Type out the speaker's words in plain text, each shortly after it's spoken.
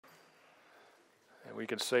And we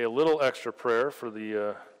can say a little extra prayer for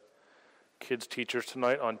the kids' teachers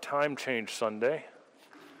tonight on Time Change Sunday,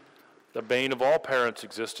 the bane of all parents'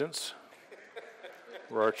 existence,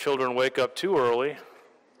 where our children wake up too early,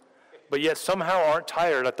 but yet somehow aren't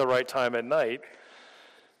tired at the right time at night.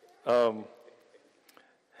 I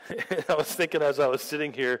was thinking as I was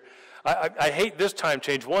sitting here, I hate this time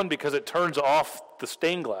change, one, because it turns off the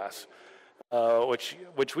stained glass,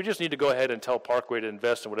 which we just need to go ahead and tell Parkway to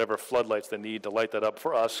invest in whatever floodlights they need to light that up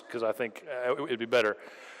for us, because I think it'd be better.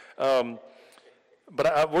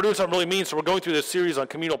 But we're doing something really mean, so we're going through this series on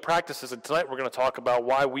communal practices, and tonight we're going to talk about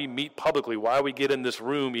why we meet publicly, why we get in this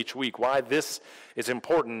room each week, why this is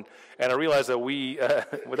important. And I realized that we,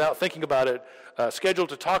 without thinking about it, scheduled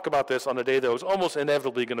to talk about this on a day that was almost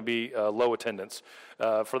inevitably going to be low attendance.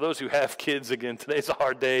 For those who have kids, again, today's a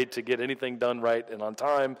hard day to get anything done right and on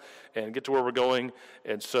time and get to where we're going.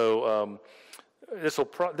 And so this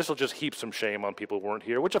will just heap some shame on people who weren't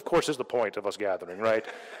here, which of course is the point of us gathering, right?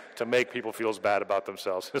 To make people feel as bad about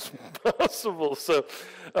themselves as possible. So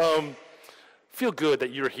feel good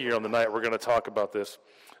that you're here on the night we're going to talk about this.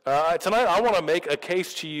 Tonight I want to make a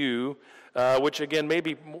case to you, which again,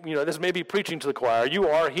 maybe, this may be preaching to the choir. You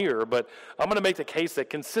are here, but I'm going to make the case that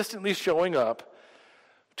consistently showing up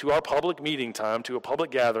to our public meeting time, to a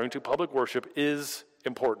public gathering, to public worship is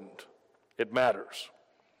important. It matters.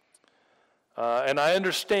 And I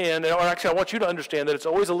understand, or actually I want you to understand that it's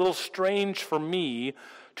always a little strange for me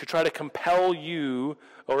to try to compel you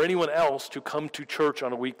or anyone else to come to church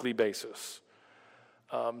on a weekly basis.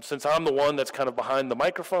 Since I'm the one that's kind of behind the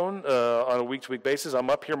microphone on a week-to-week basis,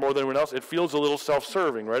 I'm up here more than anyone else, it feels a little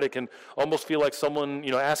self-serving, right? It can almost feel like someone,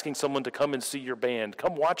 asking someone to come and see your band.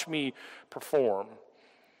 Come watch me perform.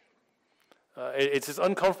 It's as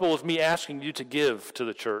uncomfortable as me asking you to give to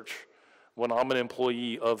the church when I'm an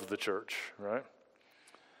employee of the church, right?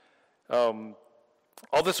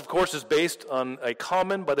 All this, of course, is based on a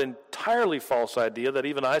common but entirely false idea that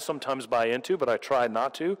even I sometimes buy into, but I try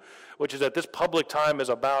not to, which is that this public time is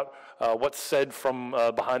about what's said from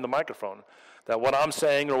behind the microphone, that what I'm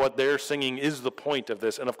saying or what they're singing is the point of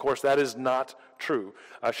this, and of course that is not true.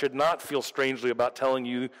 I should not feel strangely about telling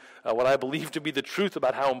you what I believe to be the truth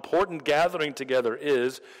about how important gathering together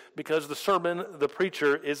is, because the sermon, the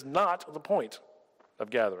preacher, is not the point of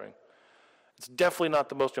gathering. It's definitely not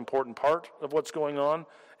the most important part of what's going on,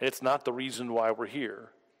 and it's not the reason why we're here.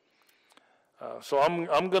 So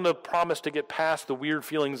I'm going to promise to get past the weird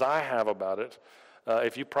feelings I have about it,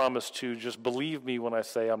 if you promise to just believe me when I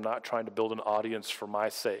say I'm not trying to build an audience for my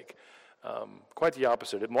sake. Quite the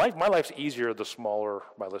opposite. My life's easier the smaller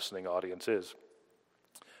my listening audience is.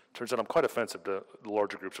 Turns out I'm quite offensive to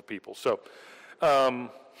larger groups of people. So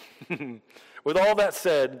with all that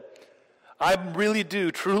said, I really do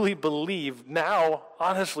truly believe now,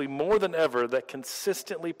 honestly, more than ever, that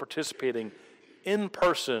consistently participating in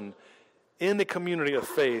person in the community of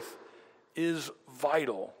faith is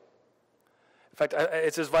vital. In fact,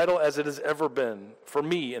 it's as vital as it has ever been, for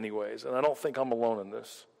me anyways, and I don't think I'm alone in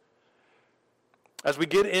this. As we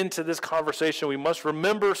get into this conversation, we must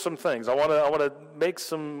remember some things. I want to make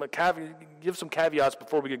give some caveats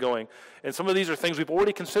before we get going. And some of these are things we've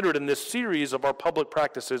already considered in this series of our public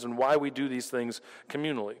practices and why we do these things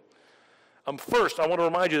communally. First, I want to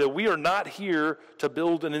remind you that we are not here to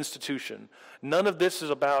build an institution. None of this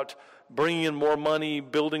is about bringing in more money,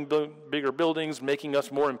 building bigger buildings, making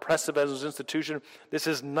us more impressive as an institution. This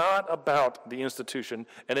is not about the institution,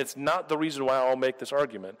 and it's not the reason why I'll make this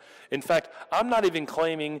argument. In fact, I'm not even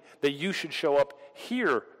claiming that you should show up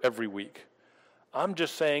here every week. I'm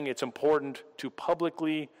just saying it's important to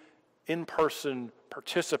publicly, in person,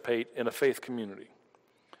 participate in a faith community.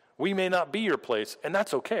 We may not be your place, and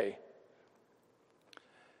that's okay.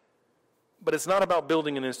 But it's not about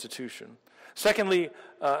building an institution. Secondly,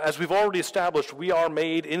 as we've already established, we are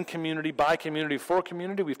made in community, by community, for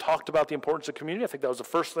community. We've talked about the importance of community. I think that was the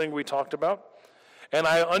first thing we talked about. And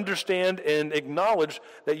I understand and acknowledge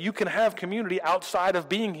that you can have community outside of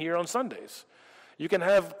being here on Sundays. You can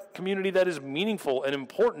have community that is meaningful and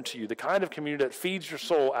important to you, the kind of community that feeds your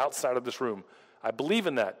soul outside of this room. I believe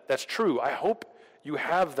in that. That's true. I hope you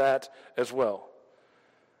have that as well.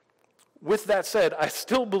 With that said, I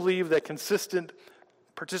still believe that consistent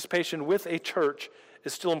participation with a church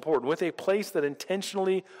is still important, with a place that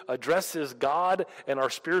intentionally addresses God and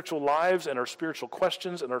our spiritual lives and our spiritual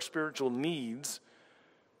questions and our spiritual needs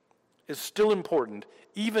is still important,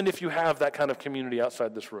 even if you have that kind of community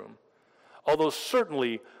outside this room. Although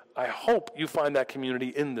certainly, I hope you find that community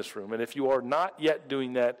in this room, and if you are not yet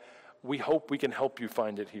doing that, we hope we can help you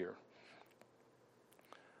find it here.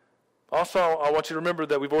 Also, I want you to remember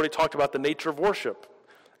that we've already talked about the nature of worship.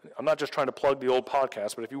 I'm not just trying to plug the old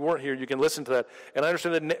podcast, but if you weren't here, you can listen to that. And I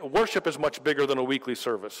understand that worship is much bigger than a weekly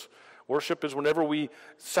service. Worship is whenever we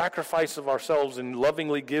sacrifice of ourselves and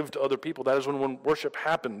lovingly give to other people. That is when worship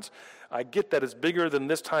happens. I get that it's bigger than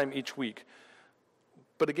this time each week.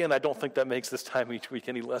 But again, I don't think that makes this time each week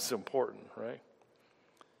any less important, right?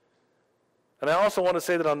 And I also want to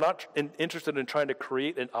say that I'm not interested in trying to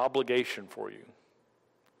create an obligation for you.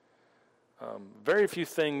 Very few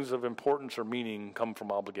things of importance or meaning come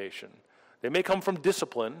from obligation. They may come from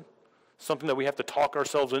discipline, something that we have to talk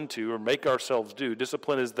ourselves into or make ourselves do.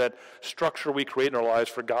 Discipline is that structure we create in our lives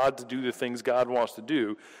for God to do the things God wants to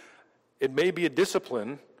do. It may be a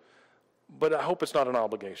discipline, but I hope it's not an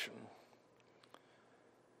obligation.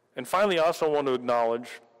 And finally, I also want to acknowledge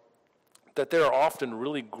that there are often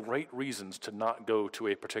really great reasons to not go to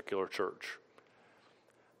a particular church.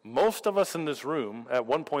 Most of us in this room, at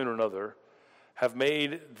one point or another, have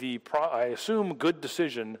made I assume, good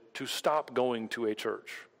decision to stop going to a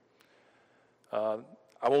church.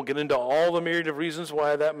 I won't get into all the myriad of reasons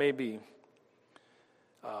why that may be.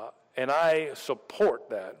 And I support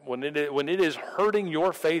that. When it is hurting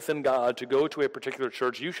your faith in God to go to a particular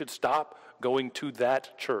church, you should stop going to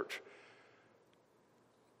that church.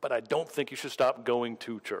 But I don't think you should stop going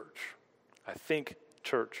to church. I think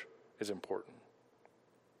church is important.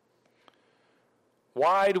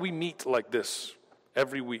 Why do we meet like this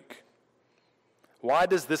every week? Why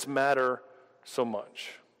does this matter so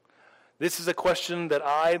much? This is a question that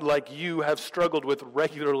I, like you, have struggled with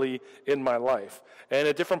regularly in my life. And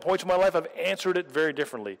at different points in my life, I've answered it very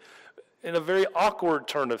differently. In a very awkward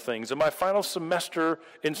turn of things, in my final semester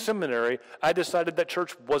in seminary, I decided that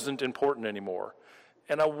church wasn't important anymore.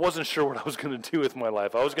 And I wasn't sure what I was going to do with my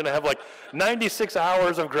life. I was going to have like 96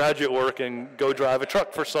 hours of graduate work and go drive a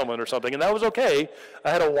truck for someone or something. And that was okay. I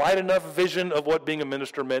had a wide enough vision of what being a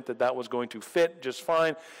minister meant that was going to fit just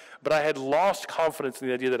fine. But I had lost confidence in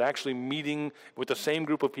the idea that actually meeting with the same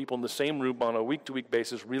group of people in the same room on a week-to-week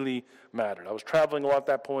basis really mattered. I was traveling a lot at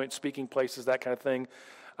that point, speaking places, that kind of thing.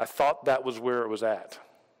 I thought that was where it was at.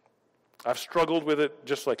 I've struggled with it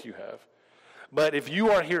just like you have. But if you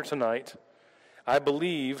are here tonight, I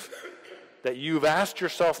believe that you've asked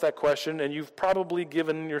yourself that question and you've probably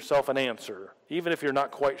given yourself an answer, even if you're not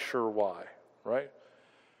quite sure why, right?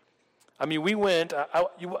 I mean, we went, I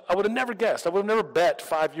would have never guessed, I would have never bet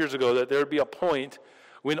 5 years ago that there would be a point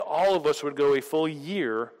when all of us would go a full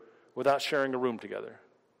year without sharing a room together.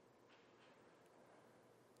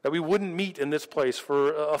 That we wouldn't meet in this place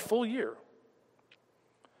for a full year.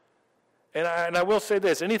 And I will say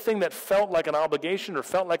this, anything that felt like an obligation or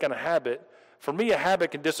felt like a habit, for me, a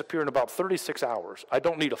habit can disappear in about 36 hours. I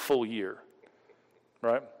don't need a full year,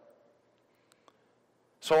 right?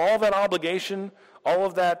 So all that obligation, all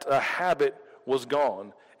of that habit was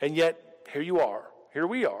gone. And yet, here you are. Here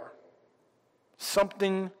we are.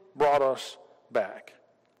 Something brought us back.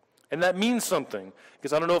 And that means something.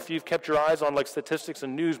 Because I don't know if you've kept your eyes on like statistics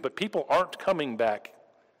and news, but people aren't coming back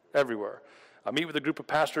everywhere. I meet with a group of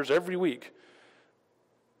pastors every week.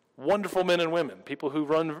 Wonderful men and women, people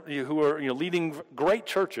who are leading great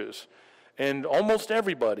churches, and almost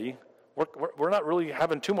everybody, we're not really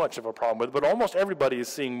having too much of a problem with it, but almost everybody is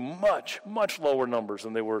seeing much, much lower numbers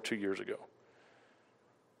than they were 2 years ago.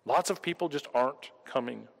 Lots of people just aren't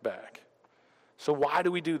coming back. So why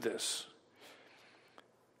do we do this?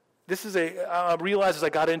 I realized as I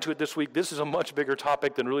got into it this week, this is a much bigger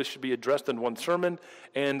topic than really should be addressed in one sermon,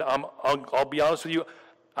 and I'll be honest with you,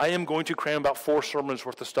 I am going to cram about 4 sermons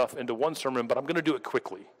worth of stuff into one sermon, but I'm going to do it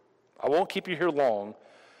quickly. I won't keep you here long,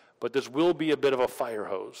 but this will be a bit of a fire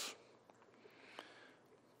hose.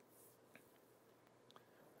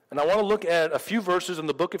 And I want to look at a few verses in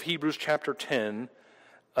the book of Hebrews chapter 10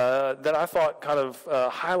 that I thought kind of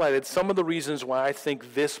highlighted some of the reasons why I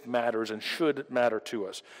think this matters and should matter to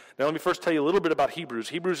us. Now let me first tell you a little bit about Hebrews.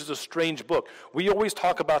 Hebrews is a strange book. We always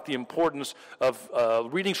talk about the importance of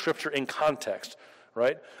reading Scripture in context,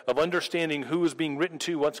 right? Of understanding who is being written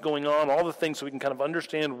to, what's going on, all the things so we can kind of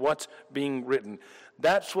understand what's being written.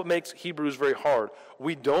 That's what makes Hebrews very hard.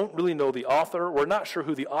 We don't really know the author, we're not sure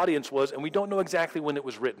who the audience was, and we don't know exactly when it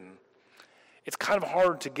was written. It's kind of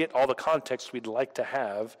hard to get all the context we'd like to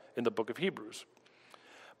have in the book of Hebrews.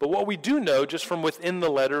 But what we do know, just from within the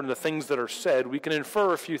letter and the things that are said, we can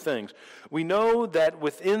infer a few things. We know that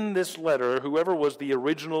within this letter, whoever was the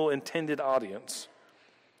original intended audience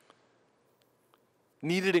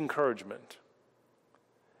needed encouragement.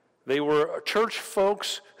 They were church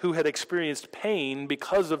folks who had experienced pain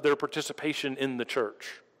because of their participation in the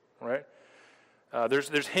church, right?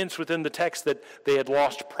 There's hints within the text that they had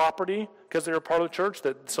lost property because they were part of the church,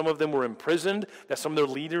 that some of them were imprisoned, that some of their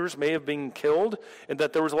leaders may have been killed, and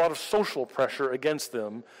that there was a lot of social pressure against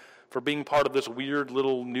them for being part of this weird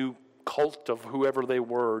little new cult of whoever they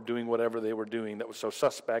were doing whatever they were doing that was so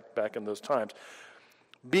suspect back in those times.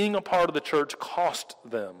 Being a part of the church cost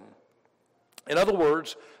them. In other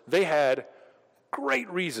words, they had great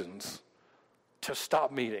reasons to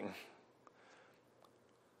stop meeting.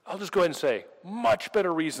 I'll just go ahead and say, much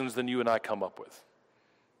better reasons than you and I come up with.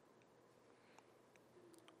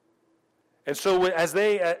 And so as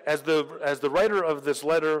the writer of this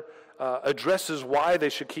letter addresses why they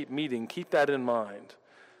should keep meeting, keep that in mind.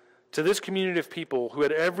 To this community of people who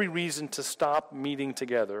had every reason to stop meeting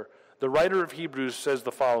together, the writer of Hebrews says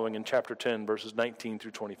the following in chapter 10, verses 19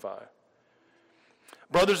 through 25.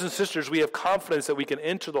 Brothers and sisters, we have confidence that we can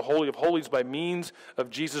enter the Holy of Holies by means of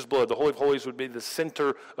Jesus' blood. The Holy of Holies would be the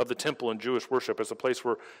center of the temple in Jewish worship. It's a place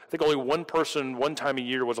where I think only one person one time a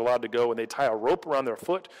year was allowed to go, and they tie a rope around their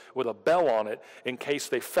foot with a bell on it in case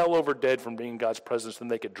they fell over dead from being in God's presence, then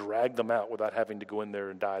they could drag them out without having to go in there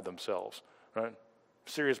and die themselves. Right?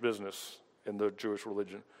 Serious business in the Jewish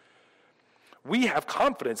religion. We have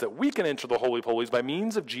confidence that we can enter the Holy of Holies by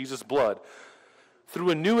means of Jesus' blood, through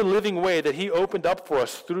a new and living way that he opened up for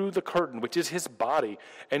us through the curtain, which is his body.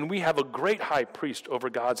 And we have a great high priest over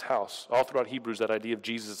God's house. All throughout Hebrews, that idea of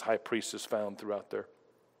Jesus as high priest is found throughout there.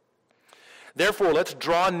 Therefore, let's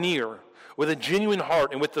draw near with a genuine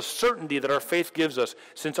heart and with the certainty that our faith gives us,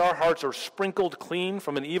 since our hearts are sprinkled clean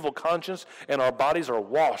from an evil conscience and our bodies are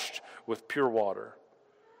washed with pure water.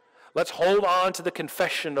 Let's hold on to the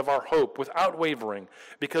confession of our hope without wavering,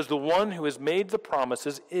 because the one who has made the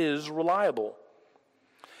promises is reliable.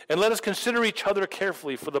 And let us consider each other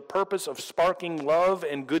carefully for the purpose of sparking love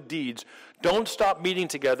and good deeds. Don't stop meeting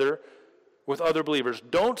together with other believers.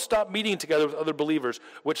 Don't stop meeting together with other believers,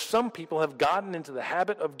 which some people have gotten into the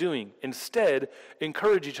habit of doing. Instead,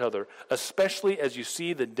 encourage each other, especially as you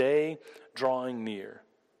see the day drawing near.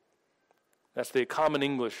 That's the Common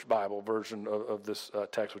English Bible version of this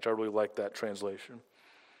text, which I really like that translation.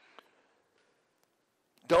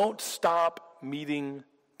 Don't stop meeting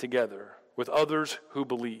together with others who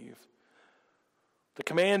believe. The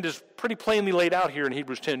command is pretty plainly laid out here in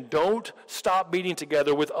Hebrews 10. Don't stop meeting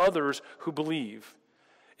together with others who believe.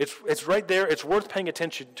 It's right there. It's worth paying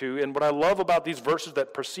attention to. And what I love about these verses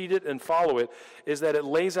that precede it and follow it is that it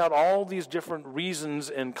lays out all these different reasons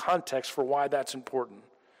and contexts for why that's important.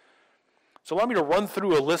 So allow me to run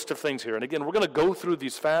through a list of things here. And again, we're going to go through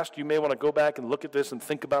these fast. You may want to go back and look at this and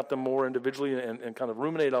think about them more individually and kind of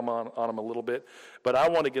ruminate on them a little bit. But I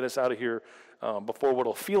want to get us out of here before what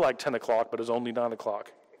will feel like 10 o'clock, but is only 9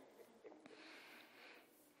 o'clock.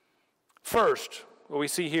 First, what we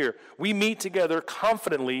see here, we meet together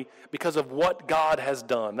confidently because of what God has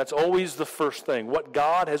done. That's always the first thing, what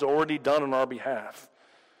God has already done on our behalf.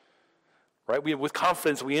 Right? With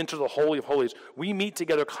confidence, we enter the Holy of Holies. We meet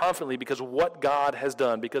together confidently because of what God has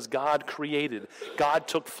done, because God created. God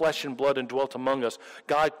took flesh and blood and dwelt among us.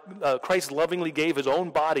 Christ lovingly gave his own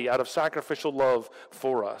body out of sacrificial love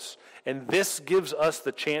for us. And this gives us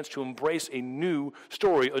the chance to embrace a new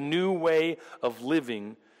story, a new way of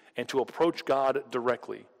living, and to approach God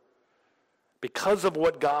directly. Because of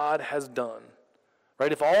what God has done.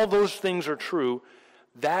 Right? If all those things are true,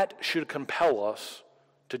 that should compel us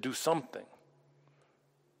to do something.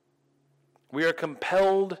 We are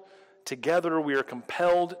compelled together, we are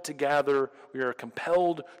compelled to gather, we are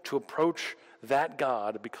compelled to approach that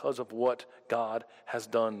God because of what God has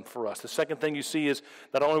done for us. The second thing you see is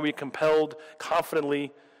not only are we compelled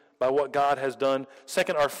confidently by what God has done,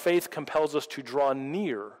 second, our faith compels us to draw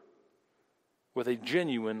near with a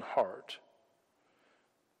genuine heart.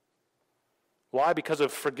 Why? Because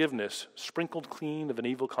of forgiveness, sprinkled clean of an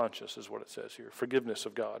evil conscience is what it says here. Forgiveness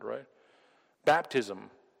of God, right? Baptism,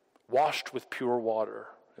 washed with pure water,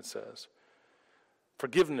 it says.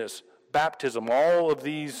 Forgiveness, baptism, all of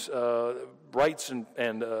these rites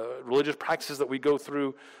and religious practices that we go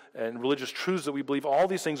through and religious truths that we believe, all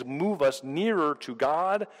these things move us nearer to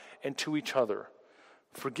God and to each other.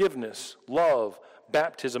 Forgiveness, love,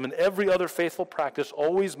 baptism, and every other faithful practice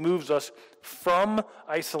always moves us from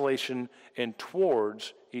isolation and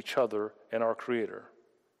towards each other and our Creator.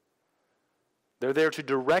 They're there to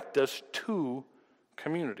direct us to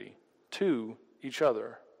community, to each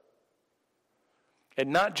other. And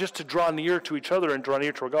not just to draw near to each other and draw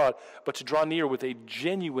near to our God, but to draw near with a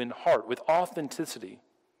genuine heart, with authenticity.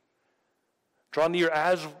 Draw near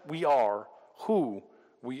as we are, who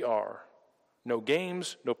we are. No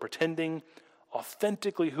games, no pretending,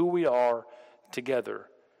 authentically who we are together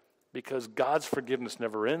because God's forgiveness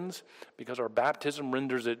never ends, because our baptism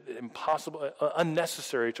renders it impossible,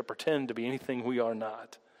 unnecessary to pretend to be anything we are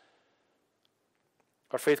not.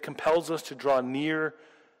 Our faith compels us to draw near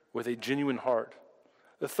with a genuine heart.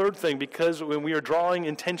 The third thing, because when we are drawing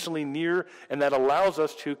intentionally near, and that allows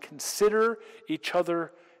us to consider each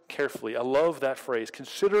other carefully. I love that phrase,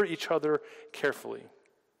 consider each other carefully.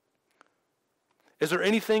 Is there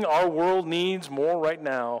anything our world needs more right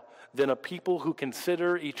now than a people who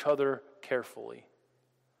consider each other carefully?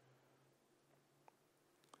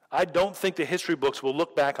 I don't think the history books will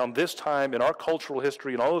look back on this time in our cultural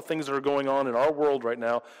history and all the things that are going on in our world right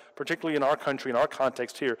now, particularly in our country, in our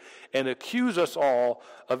context here, and accuse us all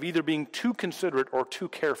of either being too considerate or too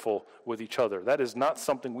careful with each other. That is not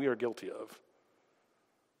something we are guilty of.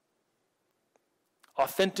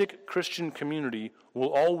 Authentic Christian community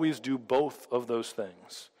will always do both of those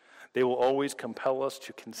things. They will always compel us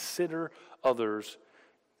to consider others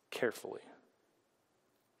carefully.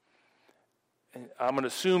 And I'm going to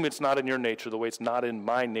assume it's not in your nature the way it's not in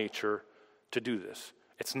my nature to do this.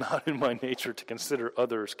 It's not in my nature to consider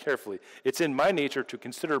others carefully. It's in my nature to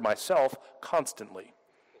consider myself constantly.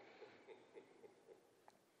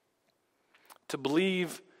 To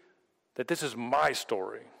believe that this is my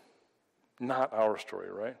story, not our story,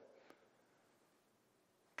 right?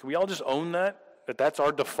 Can we all just own that? That that's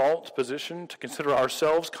our default position, to consider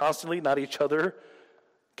ourselves constantly, not each other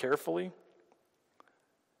carefully?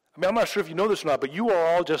 I mean, I'm not sure if you know this or not, but you are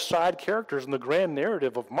all just side characters in the grand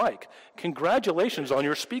narrative of Mike. Congratulations on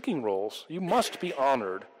your speaking roles. You must be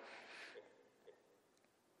honored.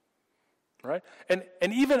 Right? And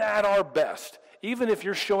even at our best, even if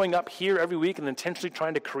you're showing up here every week and intentionally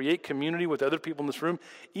trying to create community with other people in this room,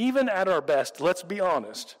 even at our best, let's be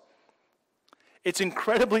honest, it's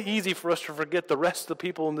incredibly easy for us to forget the rest of the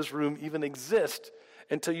people in this room even exist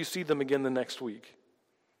until you see them again the next week.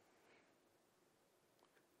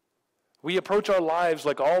 We approach our lives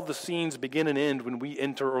like all the scenes begin and end when we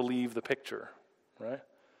enter or leave the picture, right?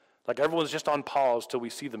 Like everyone's just on pause till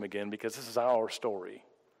we see them again because this is our story.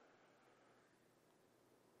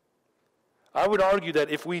 I would argue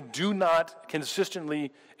that if we do not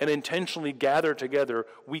consistently and intentionally gather together,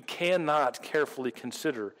 we cannot carefully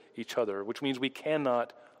consider each other, which means we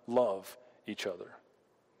cannot love each other,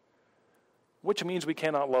 which means we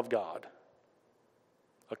cannot love God,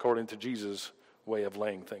 according to Jesus' way of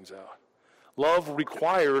laying things out. Love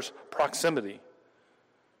requires proximity.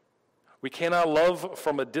 We cannot love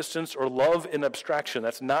from a distance or love in abstraction.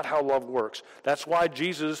 That's not how love works. That's why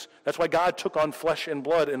God took on flesh and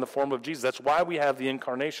blood in the form of Jesus. That's why we have the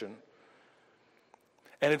incarnation.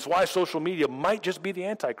 And it's why social media might just be the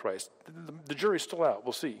Antichrist. The jury's still out.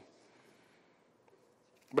 We'll see.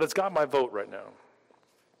 But it's got my vote right now.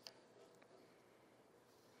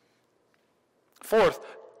 Fourth,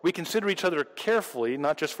 we consider each other carefully,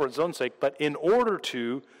 not just for its own sake, but in order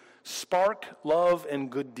to spark love and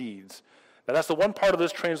good deeds. Now, that's the one part of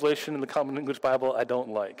this translation in the Common English Bible I don't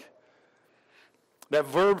like. That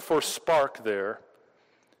verb for spark there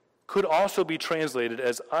could also be translated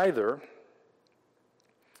as either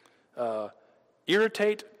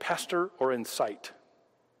irritate, pester, or incite.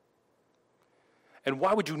 And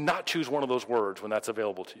why would you not choose one of those words when that's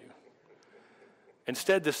available to you?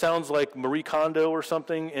 Instead, this sounds like Marie Kondo or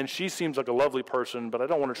something, and she seems like a lovely person, but I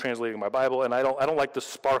don't want to translate it in my Bible, and I don't like the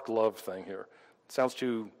spark love thing here. It sounds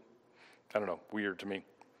too, weird to me.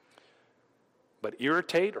 But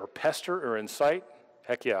irritate or pester or incite,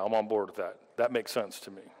 heck yeah, I'm on board with that. That makes sense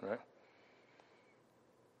to me, right?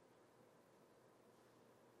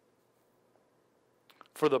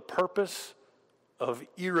 For the purpose of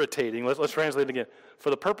irritating, let's translate it again.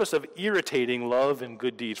 For the purpose of irritating love and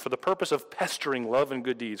good deeds, for the purpose of pestering love and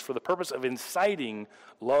good deeds, for the purpose of inciting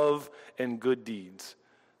love and good deeds.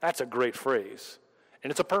 That's a great phrase.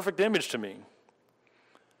 And it's a perfect image to me.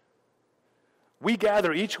 We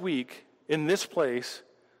gather each week in this place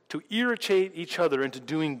to irritate each other into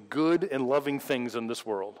doing good and loving things in this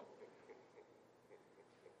world.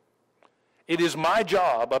 It is my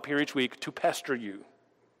job up here each week to pester you.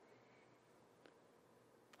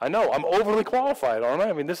 I know, I'm overly qualified, aren't I?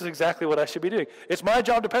 I mean, this is exactly what I should be doing. It's my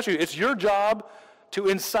job to pester you. It's your job to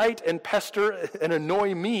incite and pester and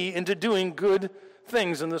annoy me into doing good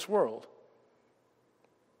things in this world.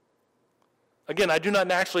 Again, I do not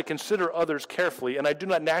naturally consider others carefully, and I do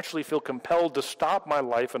not naturally feel compelled to stop my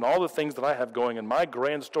life and all the things that I have going in my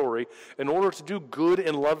grand story in order to do good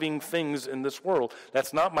and loving things in this world.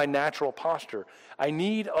 That's not my natural posture. I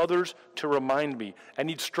need others to remind me. I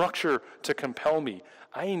need structure to compel me.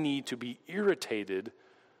 I need to be irritated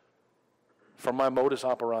from my modus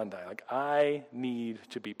operandi. Like, I need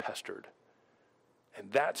to be pestered.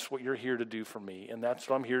 And that's what you're here to do for me, and that's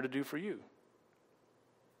what I'm here to do for you.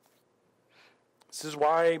 This is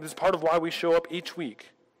part of why we show up each week,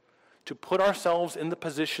 to put ourselves in the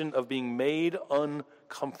position of being made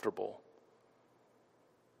uncomfortable,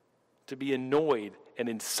 to be annoyed and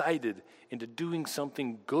incited into doing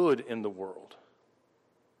something good in the world.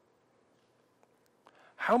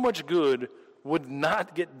 How much good would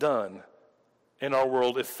not get done in our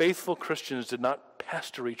world if faithful Christians did not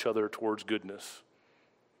pester each other towards goodness?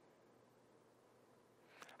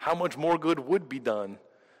 How much more good would be done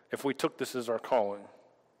if we took this as our calling?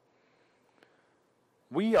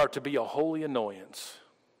 We are to be a holy annoyance.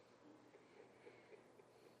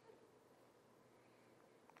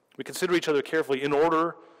 We consider each other carefully in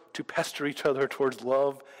order to pester each other towards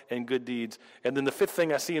love and good deeds. And then the fifth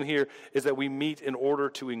thing I see in here is that we meet in order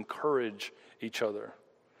to encourage each other.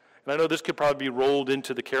 And I know this could probably be rolled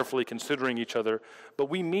into the carefully considering each other,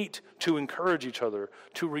 but we meet to encourage each other,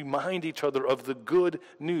 to remind each other of the good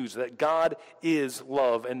news that God is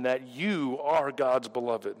love and that you are God's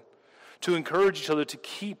beloved. To encourage each other to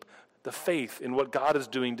keep the faith in what God is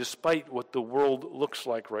doing despite what the world looks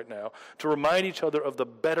like right now. To remind each other of the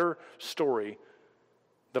better story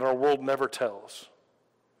that our world never tells.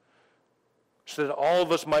 So that all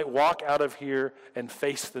of us might walk out of here and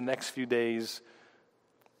face the next few days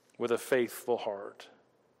with a faithful heart.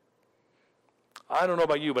 I don't know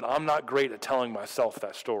about you, but I'm not great at telling myself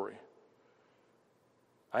that story.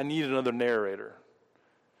 I need another narrator.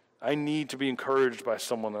 I need to be encouraged by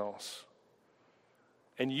someone else.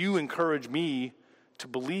 And you encourage me to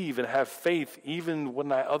believe and have faith even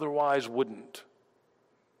when I otherwise wouldn't.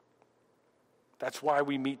 That's why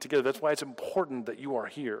we meet together. That's why it's important that you are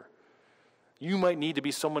here. You might need to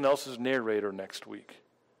be someone else's narrator next week.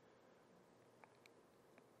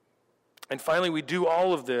 And finally, we do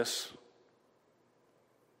all of this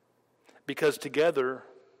because together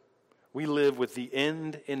we live with the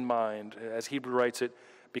end in mind, as Hebrew writes it,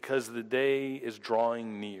 because the day is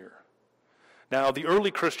drawing near. Now, the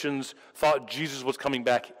early Christians thought Jesus was coming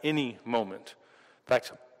back any moment. In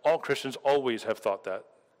fact, all Christians always have thought that.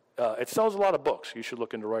 It sells a lot of books. You should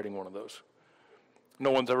look into writing one of those.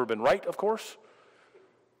 No one's ever been right, of course.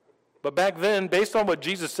 But back then, based on what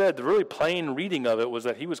Jesus said, the really plain reading of it was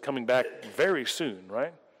that he was coming back very soon,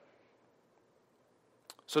 right?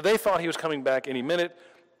 So they thought he was coming back any minute.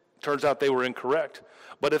 Turns out they were incorrect.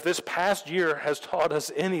 But if this past year has taught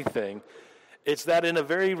us anything, it's that in a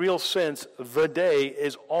very real sense, the day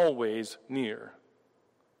is always near.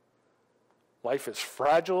 Life is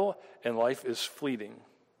fragile and life is fleeting.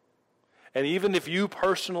 And even if you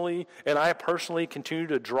personally and I personally continue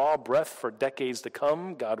to draw breath for decades to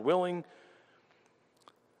come, God willing,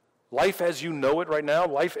 life as you know it right now,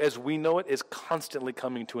 life as we know it, is constantly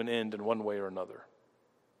coming to an end in one way or another.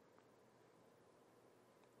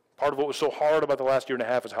 Part of what was so hard about the last year and a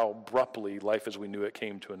half is how abruptly life as we knew it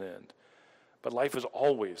came to an end. But life is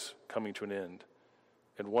always coming to an end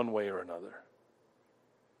in one way or another.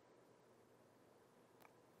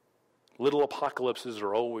 Little apocalypses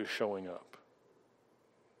are always showing up.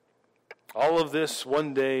 All of this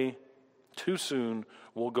one day, too soon,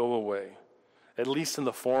 will go away, at least in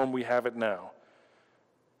the form we have it now.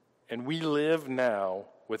 And we live now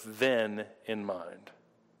with then in mind.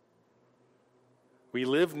 We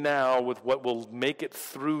live now with what will make it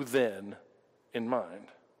through then in mind.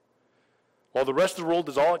 While the rest of the world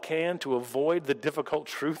does all it can to avoid the difficult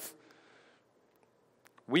truth,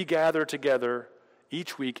 we gather together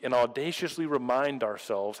each week and audaciously remind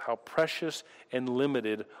ourselves how precious and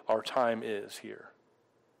limited our time is here.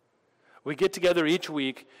 We get together each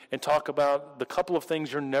week and talk about the couple of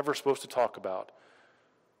things you're never supposed to talk about: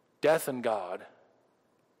 death and God.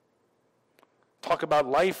 Talk about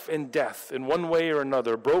life and death in one way or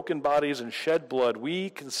another, broken bodies and shed blood. We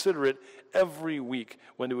consider it every week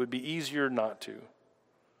when it would be easier not to.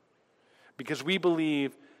 Because we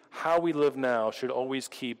believe how we live now should always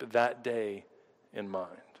keep that day in mind.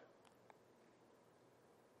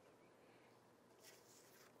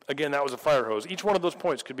 Again, that was a fire hose. Each one of those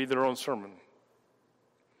points could be their own sermon.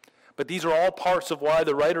 But these are all parts of why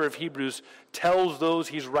the writer of Hebrews tells those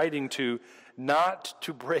he's writing to not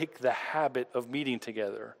to break the habit of meeting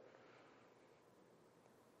together.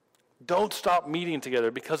 Don't stop meeting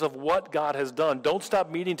together because of what God has done. Don't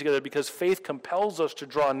stop meeting together because faith compels us to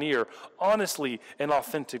draw near honestly and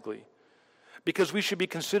authentically. Because we should be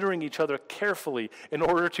considering each other carefully in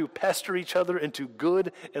order to pester each other into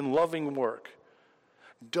good and loving work.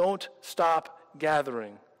 Don't stop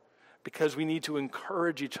gathering because we need to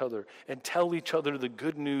encourage each other and tell each other the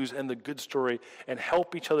good news and the good story and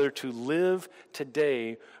help each other to live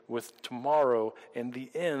today with tomorrow and the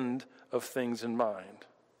end of things in mind.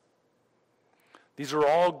 These are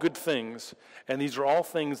all good things, and these are all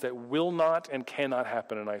things that will not and cannot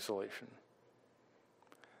happen in isolation.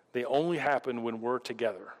 They only happen when we're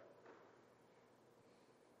together.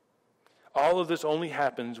 All of this only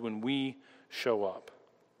happens when we show up.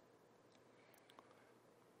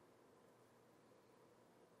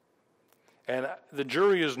 And the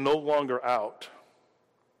jury is no longer out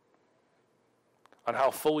on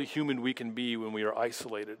how fully human we can be when we are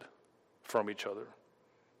isolated from each other,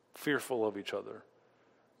 fearful of each other,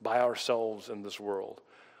 by ourselves in this world.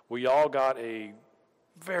 We all got a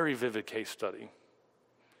very vivid case study,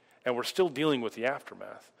 and we're still dealing with the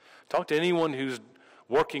aftermath. Talk to anyone who's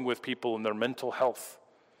working with people in their mental health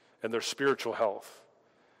and their spiritual health,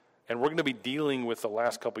 and we're going to be dealing with the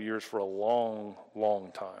last couple years for a long,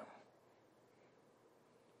 long time.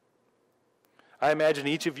 I imagine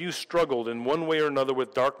each of you struggled in one way or another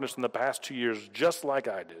with darkness in the past 2 years, just like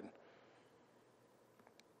I did.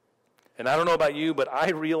 And I don't know about you, but I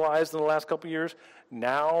realized in the last couple years,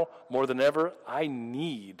 now more than ever, I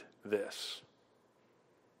need this.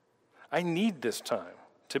 I need this time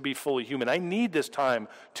to be fully human. I need this time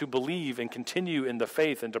to believe and continue in the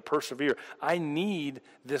faith and to persevere. I need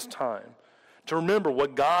this time to remember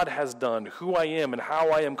what God has done, who I am, and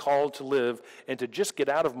how I am called to live, and to just get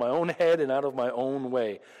out of my own head and out of my own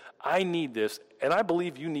way. I need this, and I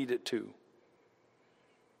believe you need it too.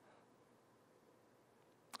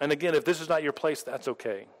 And again, if this is not your place, that's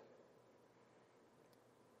okay.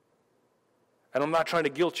 And I'm not trying to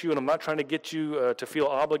guilt you, and I'm not trying to get you to feel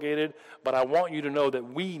obligated, but I want you to know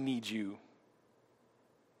that we need you.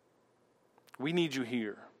 We need you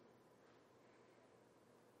here.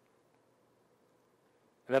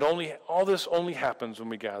 And that all this only happens when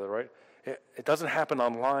we gather, right? It doesn't happen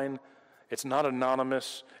online. It's not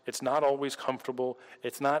anonymous. It's not always comfortable.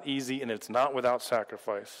 It's not easy, and it's not without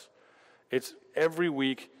sacrifice. It's every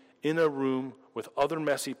week in a room with other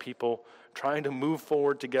messy people trying to move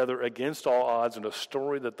forward together against all odds in a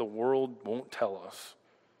story that the world won't tell us.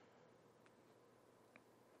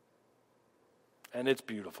 And it's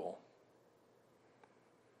beautiful.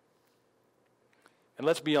 And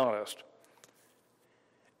let's be honest.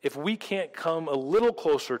 If we can't come a little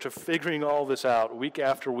closer to figuring all this out week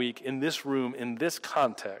after week in this room, in this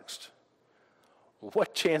context,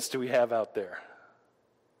 what chance do we have out there?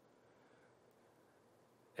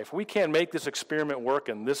 If we can't make this experiment work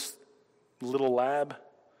in this little lab,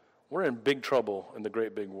 we're in big trouble in the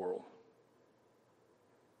great big world.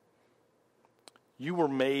 You were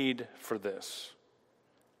made for this,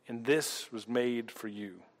 and this was made for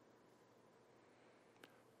you.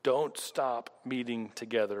 Don't stop meeting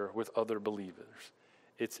together with other believers.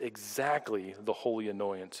 It's exactly the holy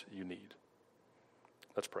annoyance you need.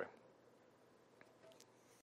 Let's pray.